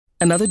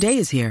Another day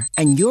is here,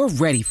 and you're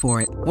ready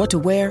for it. What to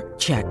wear?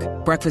 Check.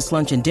 Breakfast,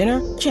 lunch, and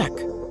dinner? Check.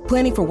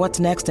 Planning for what's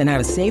next and how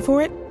to save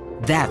for it?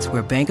 That's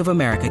where Bank of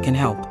America can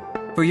help.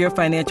 For your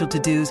financial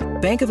to-dos,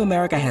 Bank of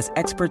America has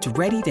experts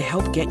ready to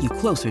help get you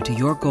closer to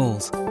your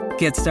goals.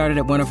 Get started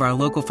at one of our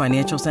local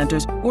financial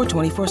centers or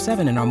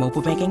 24/7 in our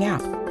mobile banking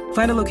app.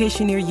 Find a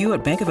location near you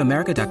at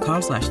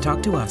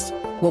bankofamerica.com/talktous.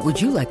 What would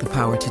you like the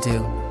power to do?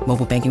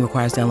 Mobile banking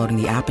requires downloading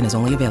the app and is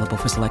only available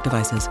for select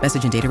devices.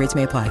 Message and data rates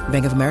may apply.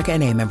 Bank of America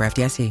N.A., member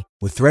FDIC.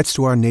 With threats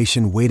to our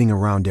nation waiting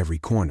around every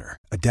corner,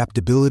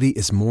 adaptability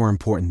is more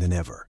important than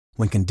ever.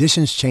 When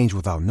conditions change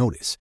without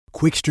notice,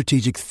 quick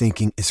strategic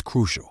thinking is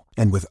crucial.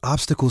 And with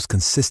obstacles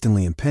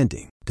consistently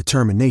impending,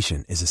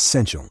 determination is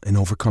essential in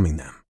overcoming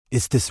them.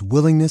 It's this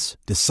willingness,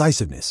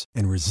 decisiveness,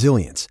 and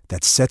resilience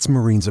that sets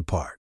Marines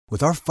apart.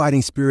 With our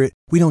fighting spirit,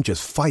 we don't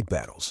just fight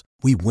battles,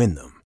 we win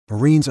them.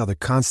 Marines are the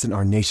constant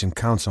our nation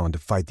counts on to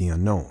fight the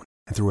unknown.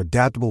 And through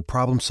adaptable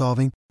problem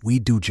solving, we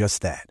do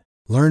just that.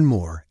 Learn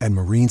more at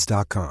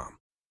marines.com.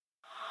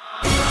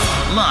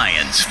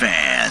 Lions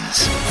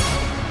fans,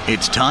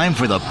 it's time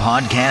for the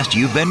podcast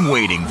you've been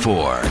waiting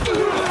for.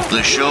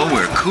 The show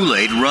where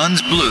Kool-Aid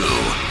runs blue,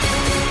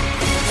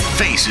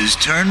 faces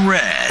turn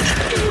red,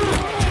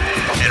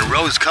 and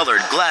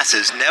rose-colored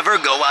glasses never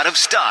go out of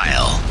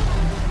style.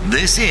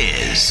 This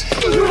is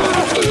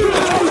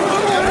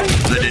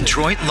the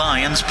Detroit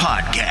Lions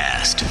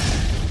Podcast.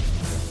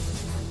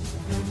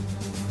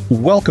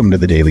 Welcome to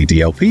the Daily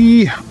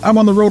DLP. I'm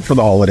on the road for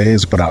the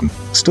holidays, but I'm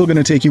still going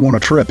to take you on a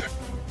trip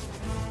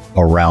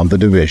around the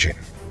division.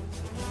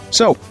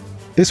 So,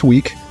 this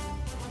week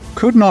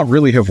could not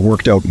really have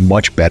worked out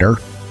much better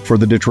for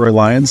the Detroit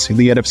Lions in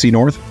the NFC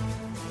North.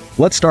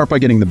 Let's start by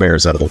getting the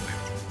Bears out of the way.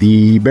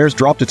 The Bears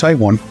dropped a tight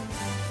one,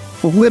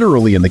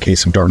 literally in the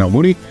case of Darnell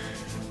Mooney,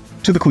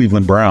 to the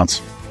Cleveland Browns.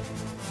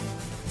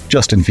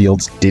 Justin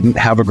Fields didn't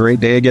have a great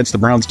day against the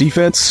Browns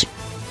defense.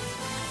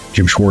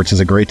 Jim Schwartz is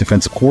a great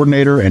defensive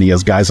coordinator, and he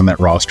has guys on that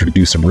roster to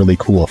do some really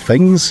cool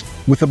things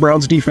with the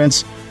Browns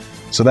defense,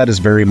 so that is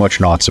very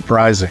much not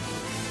surprising.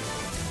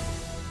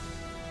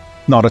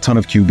 Not a ton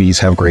of QBs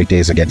have great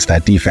days against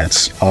that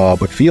defense,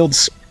 but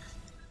Fields,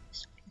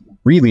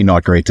 really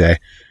not great day.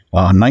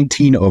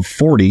 19 of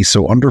 40,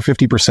 so under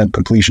 50%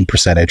 completion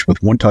percentage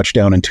with 1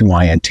 touchdown and 2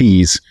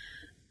 INTs.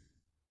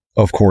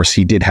 Of course,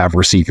 he did have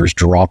receivers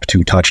drop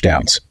 2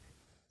 touchdowns.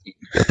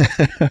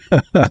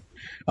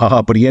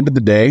 But he ended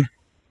the day,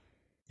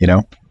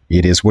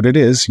 it is what it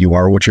is. You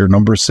are what your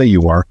numbers say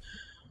you are,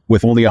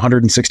 with only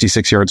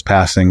 166 yards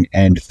passing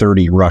and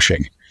 30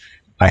 rushing.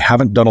 I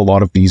haven't done a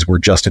lot of these where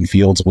Justin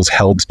Fields was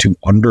held to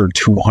under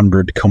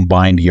 200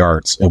 combined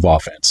yards of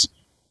offense.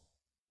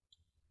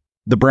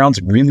 The Browns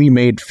really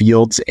made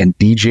Fields and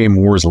DJ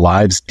Moore's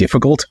lives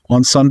difficult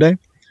on Sunday.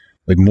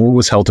 Like, Moore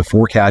was held to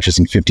 4 catches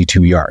and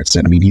 52 yards.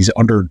 And I mean, he's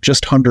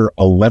just under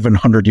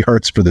 1,100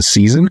 yards for the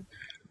season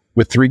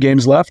with 3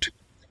 games left.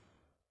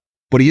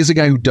 But he is a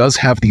guy who does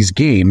have these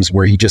games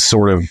where he just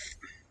sort of,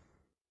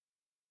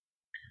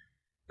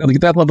 like,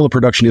 that level of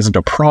production isn't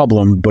a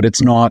problem, but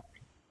it's not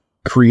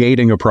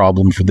creating a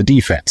problem for the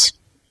defense.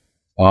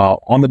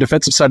 On the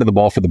defensive side of the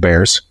ball for the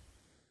Bears,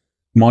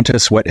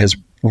 Montez Sweat has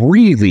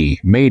really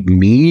made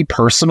me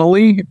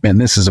personally,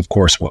 and this is of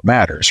course what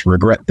matters,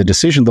 regret the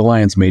decision the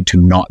Lions made to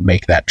not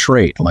make that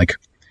trade. Like,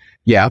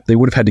 yeah, they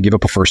would have had to give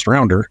up a first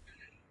rounder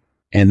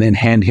and then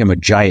hand him a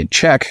giant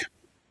check,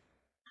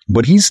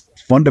 but he's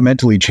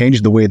fundamentally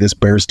changed the way this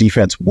Bears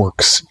defense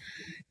works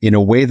in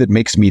a way that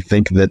makes me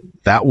think that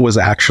that would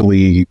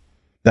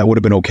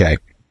have been okay.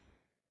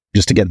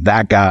 Just to get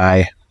that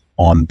guy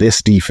on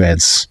this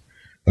defense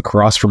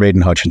across from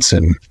Aiden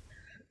Hutchinson.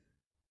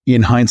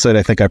 In hindsight,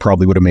 I think I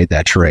probably would have made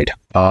that trade.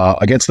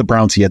 Against the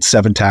Browns, he had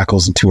 7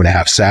 tackles and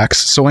 2.5 sacks,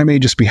 so I may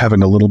just be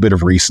having a little bit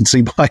of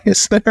recency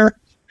bias there.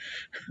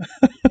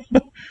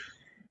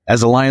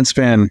 As a Lions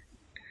fan,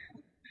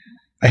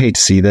 I hate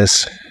to see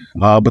this,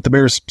 but the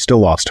Bears still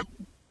lost,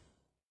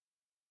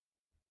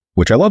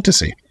 which I love to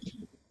see.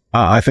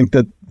 I think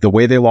that the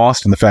way they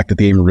lost and the fact that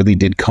the game really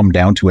did come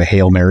down to a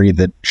Hail Mary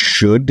that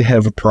should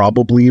have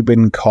probably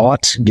been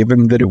caught,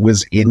 given that it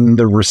was in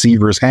the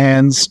receiver's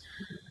hands,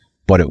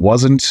 but it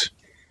wasn't.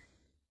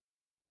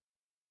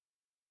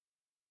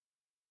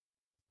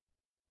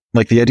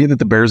 Like, the idea that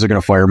the Bears are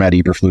going to fire Matt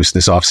Eberflus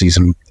this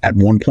offseason at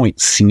one point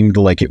seemed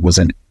like it was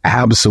an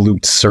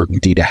absolute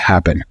certainty to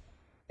happen.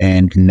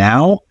 And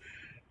now,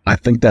 I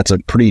think that's a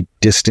pretty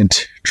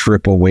distant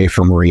trip away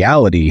from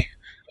reality.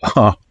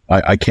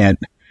 I can't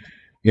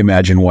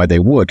imagine why they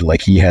would.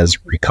 Like, he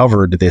has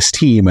recovered this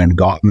team and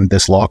gotten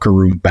this locker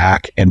room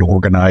back and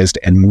organized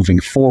and moving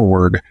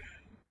forward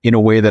in a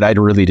way that I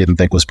really didn't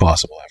think was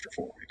possible after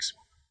 4 weeks.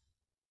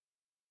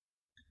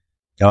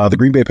 The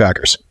Green Bay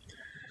Packers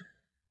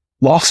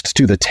lost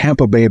to the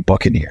Tampa Bay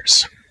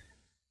Buccaneers.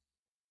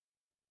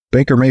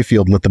 Baker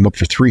Mayfield lit them up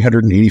for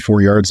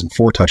 384 yards and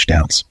 4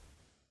 touchdowns.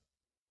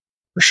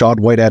 Rashad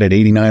White added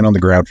 89 on the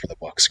ground for the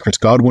Bucs. Chris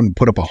Godwin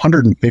put up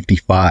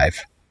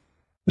 155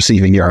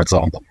 receiving yards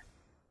on them.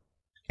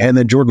 And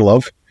then Jordan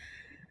Love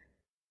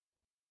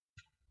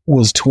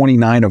was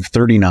 29 of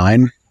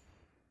 39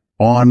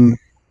 on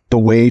the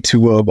way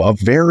to a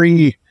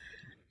very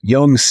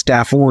young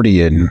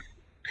Staffordian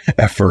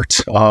effort.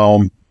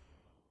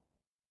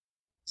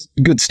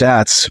 Good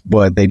stats,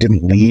 but they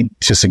didn't lead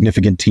to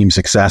significant team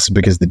success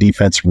because the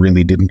defense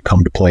really didn't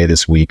come to play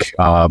this week.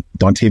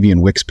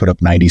 Dontavian Wicks put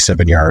up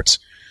 97 yards.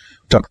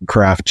 Tucker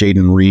Kraft,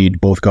 Jaden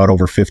Reed both got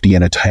over 50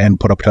 and a 10,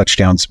 put up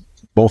touchdowns,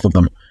 both of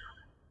them.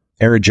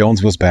 Aaron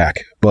Jones was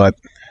back, but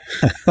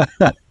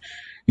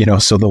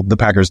so the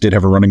Packers did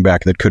have a running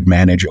back that could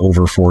manage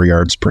over 4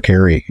 yards per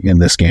carry in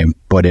this game,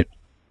 but it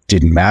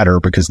didn't matter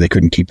because they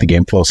couldn't keep the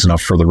game close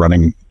enough for the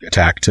running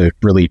attack to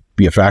really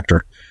be a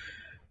factor.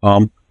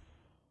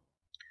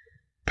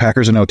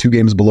 Packers are now 2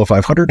 games below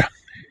 500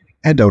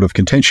 and out of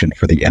contention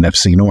for the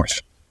NFC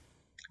North.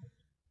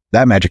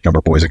 That magic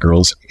number, boys and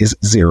girls, is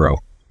 0,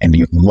 and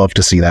you'd love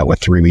to see that with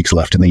 3 weeks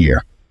left in the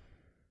year.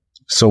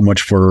 So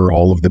much for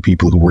all of the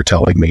people who were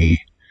telling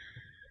me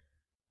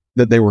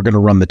that they were going to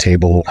run the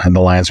table and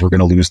the Lions were going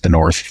to lose the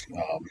North.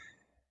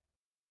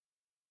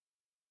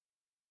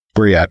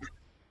 Where you at?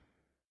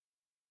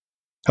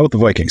 How about the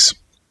Vikings?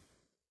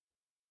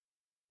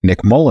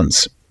 Nick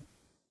Mullins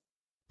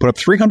put up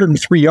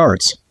 303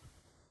 yards.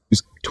 He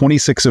was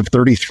 26 of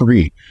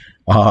 33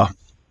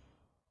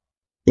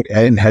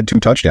 and had 2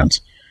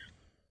 touchdowns.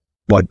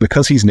 But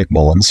because he's Nick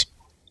Mullins,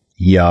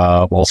 he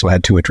also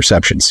had 2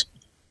 interceptions.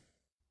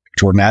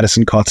 Jordan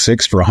Addison caught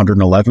 6 for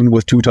 111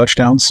 with 2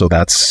 touchdowns, so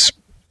that's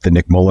the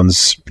Nick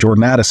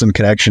Mullins-Jordan Addison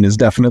connection is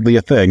definitely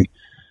a thing.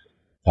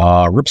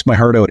 Rips my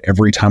heart out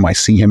every time I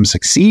see him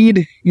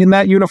succeed in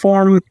that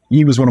uniform.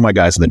 He was one of my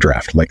guys in the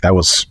draft.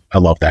 I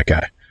love that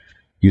guy.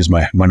 He was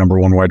my number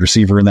 1 wide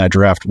receiver in that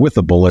draft with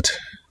a bullet.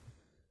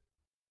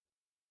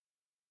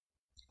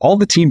 All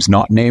the teams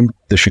not named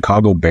the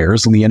Chicago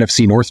Bears in the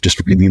NFC North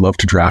just really love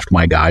to draft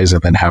my guys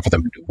and then have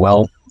them do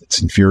well.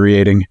 It's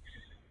infuriating.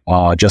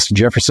 Justin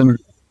Jefferson,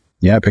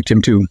 I picked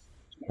him too.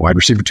 Wide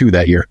receiver 2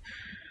 that year.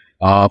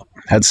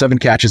 Had 7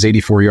 catches,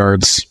 84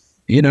 yards.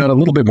 A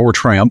little bit more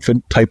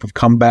triumphant type of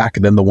comeback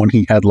than the one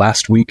he had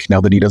last week,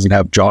 now that he doesn't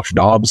have Josh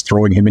Dobbs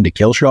throwing him into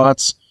kill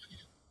shots.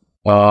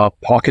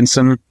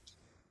 Hawkinson,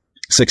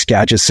 6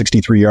 catches,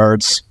 63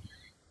 yards.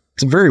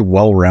 It's a very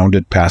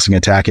well-rounded passing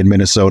attack in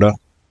Minnesota.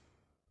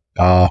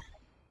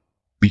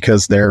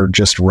 Because they're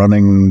just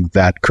running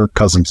that Kirk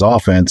Cousins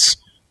offense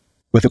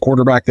with a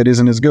quarterback that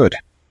isn't as good.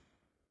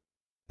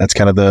 That's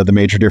kind of the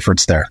major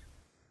difference there.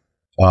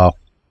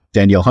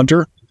 Danielle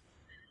Hunter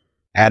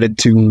added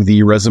to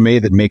the resume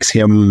that makes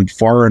him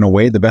far and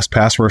away the best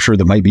pass rusher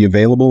that might be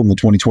available in the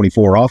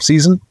 2024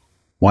 offseason.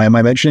 Why am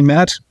I mentioning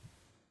that?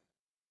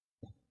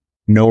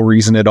 No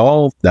reason at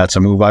all. That's a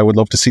move I would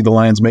love to see the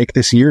Lions make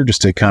this year,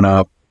 just to kind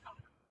of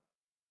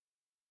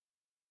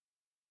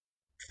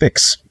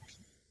fix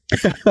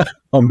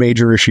a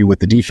major issue with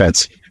the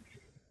defense.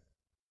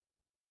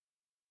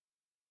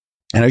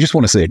 And I just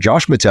want to say,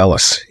 Josh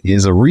Metellus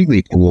is a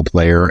really cool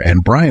player,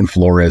 and Brian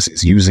Flores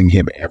is using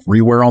him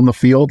everywhere on the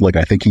field.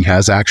 I think he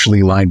has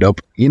actually lined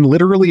up in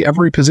literally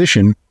every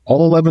position,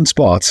 all 11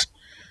 spots.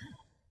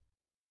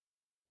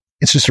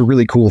 It's just a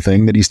really cool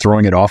thing that he's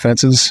throwing at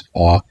offenses.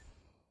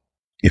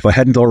 If I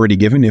hadn't already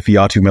given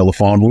Ifeatu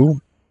Melifonwu,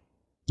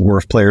 or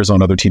if players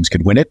on other teams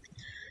could win it,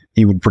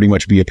 he would pretty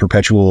much be a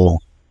perpetual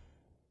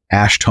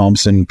Ash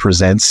Thompson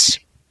presents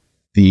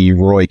the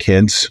Roy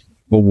Kent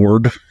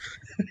Award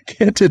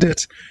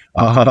candidate.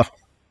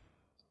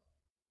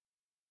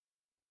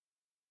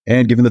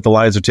 And given that the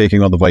Lions are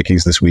taking on the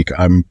Vikings this week,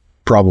 I'm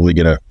probably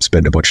going to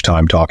spend a bunch of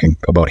time talking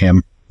about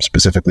him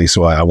specifically,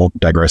 so I won't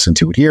digress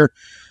into it here.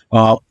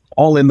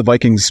 All in, the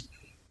Vikings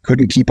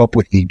couldn't keep up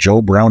with the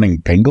Joe Browning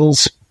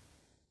Bengals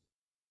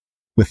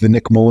with the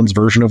Nick Mullins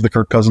version of the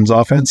Kirk Cousins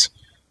offense.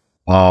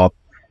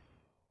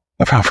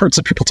 I've heard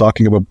some people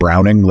talking about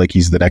Browning like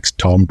he's the next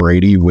Tom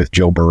Brady with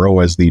Joe Burrow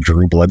as the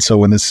Drew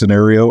Bledsoe in this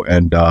scenario,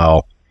 and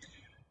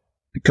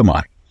come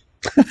on.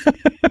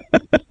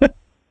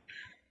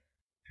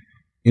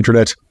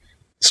 Internet,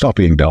 stop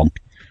being dumb.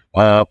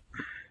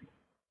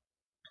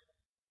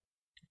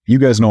 You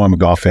guys know I'm a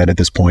Goff fan at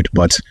this point,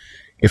 but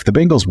if the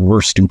Bengals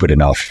were stupid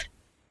enough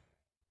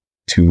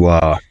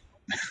to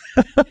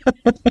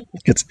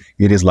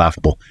it is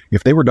laughable.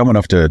 If they were dumb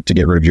enough to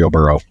get rid of Joe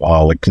Burrow,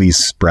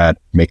 please, Brad,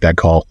 make that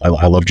call.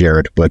 I love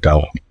Jared, but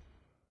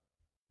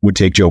would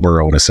take Joe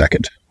Burrow in a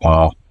second.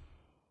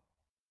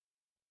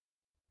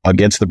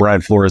 Against the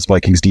Brian Flores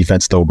Vikings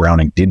defense, though,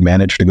 Browning did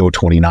manage to go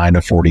 29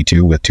 of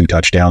 42 with 2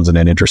 touchdowns and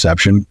an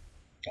interception.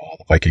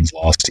 The Vikings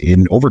lost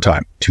in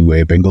overtime to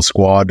a Bengals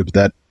squad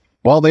that,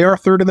 while they are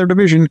 3rd in their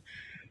division,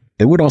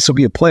 they would also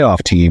be a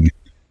playoff team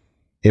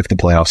if the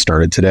playoffs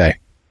started today.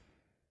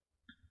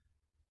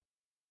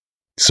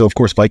 So, of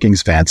course,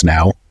 Vikings fans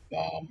now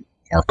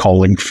are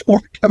calling for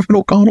Kevin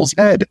O'Connell's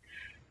head.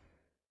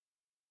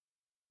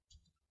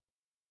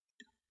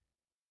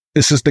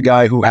 This is the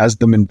guy who has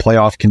them in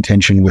playoff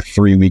contention with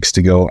 3 weeks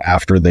to go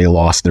after they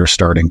lost their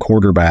starting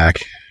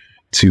quarterback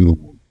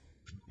to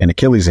an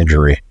Achilles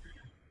injury.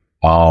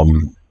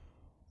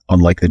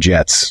 Unlike the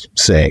Jets,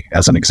 say,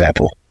 as an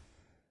example.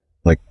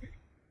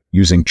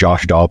 using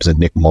Josh Dobbs and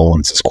Nick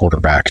Mullins as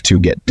quarterback to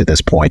get to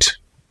this point.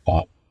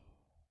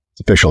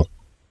 It's official.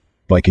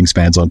 Vikings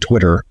fans on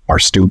Twitter are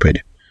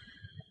stupid.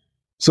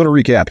 So to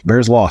recap,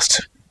 Bears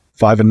lost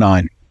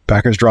 5-9.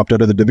 Packers dropped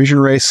out of the division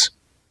race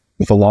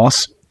with a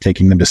loss,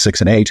 taking them to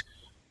 6-8.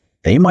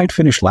 They might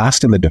finish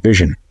last in the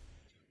division.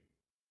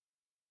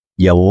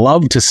 You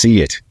love to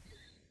see it.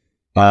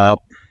 The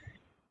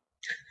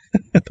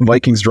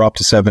Vikings dropped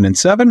to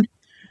 7-7,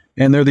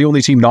 and they're the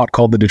only team not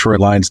called the Detroit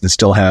Lions that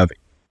still have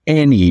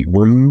any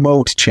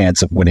remote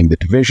chance of winning the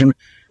division.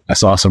 I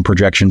saw some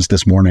projections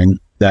this morning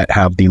that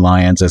have the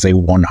Lions as a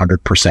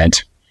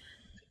 100%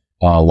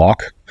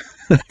 lock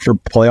for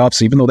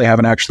playoffs, even though they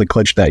haven't actually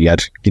clinched that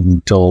yet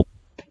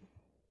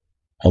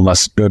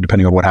unless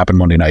depending on what happened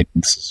Monday night.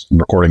 It's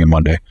recording on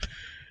Monday.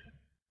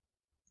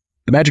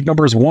 The magic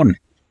number is 1.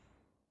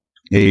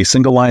 A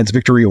single Lions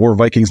victory or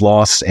Vikings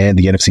loss, and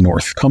the NFC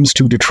North comes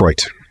to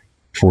Detroit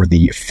for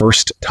the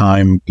first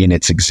time in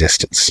its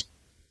existence.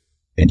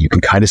 And you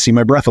can kind of see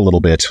my breath a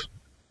little bit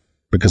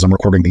because I'm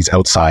recording these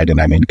outside and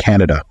I'm in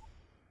Canada.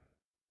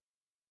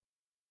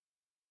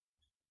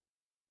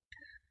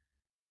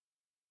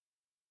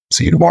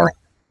 See you tomorrow.